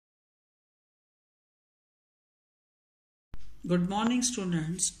Good morning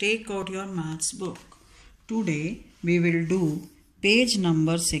students, take out your maths book. Today we will do page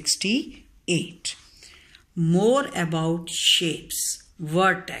number 68. More about shapes.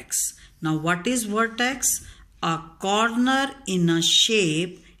 Vertex. Now what is vertex? A corner in a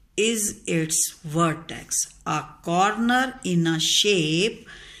shape is its vertex. A corner in a shape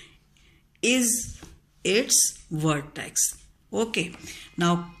is its vertex. Okay.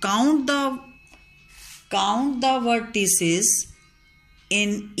 Now count the vertices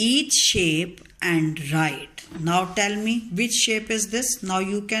in each shape and write. Now tell me which shape is this. Now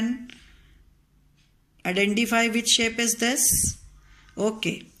you can identify which shape is this.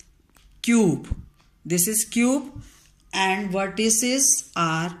 Okay, cube. This is cube and vertices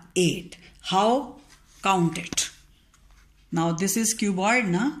are 8. How? Count it. Now this is cuboid,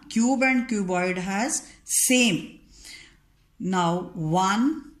 na? Cube and cuboid has same. Now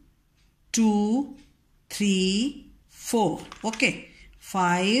 1, 2, 3, 4. Okay.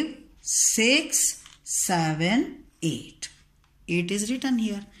 5, 6, 7, 8. 8 is written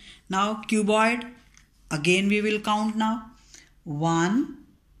here. Now cuboid. Again we will count now. 1,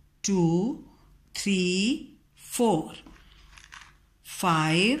 2, 3, 4.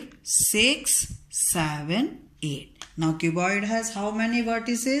 5, 6, 7, 8. Now cuboid has how many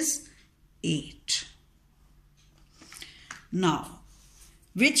vertices? 8. Now,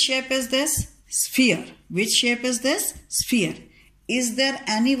 which shape is this? Sphere. Which shape is this? Sphere. Is there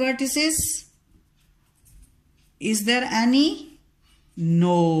any vertices? Is there any?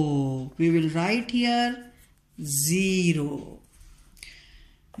 No. We will write here 0.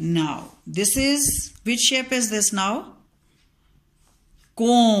 Now, this is, which shape is this now?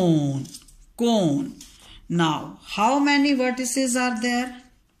 Cone. Cone. Now, how many vertices are there?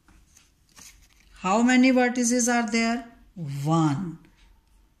 How many vertices are there? 1.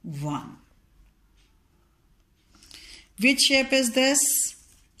 1. Which shape is this?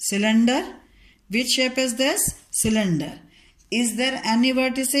 Cylinder. Which shape is this? Cylinder. Is there any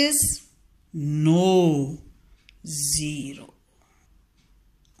vertices? No. 0.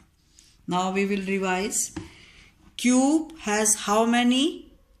 Now we will revise. Cube has how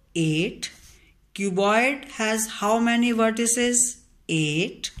many? 8. Cuboid has how many vertices?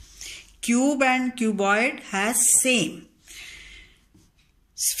 8. Cube and cuboid has same.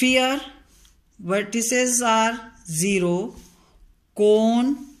 Sphere vertices are 0.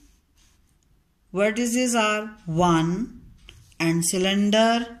 Cone vertices are 1 and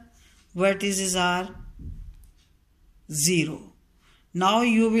cylinder vertices are 0. Now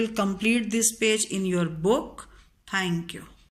you will complete this page in your book. Thank you.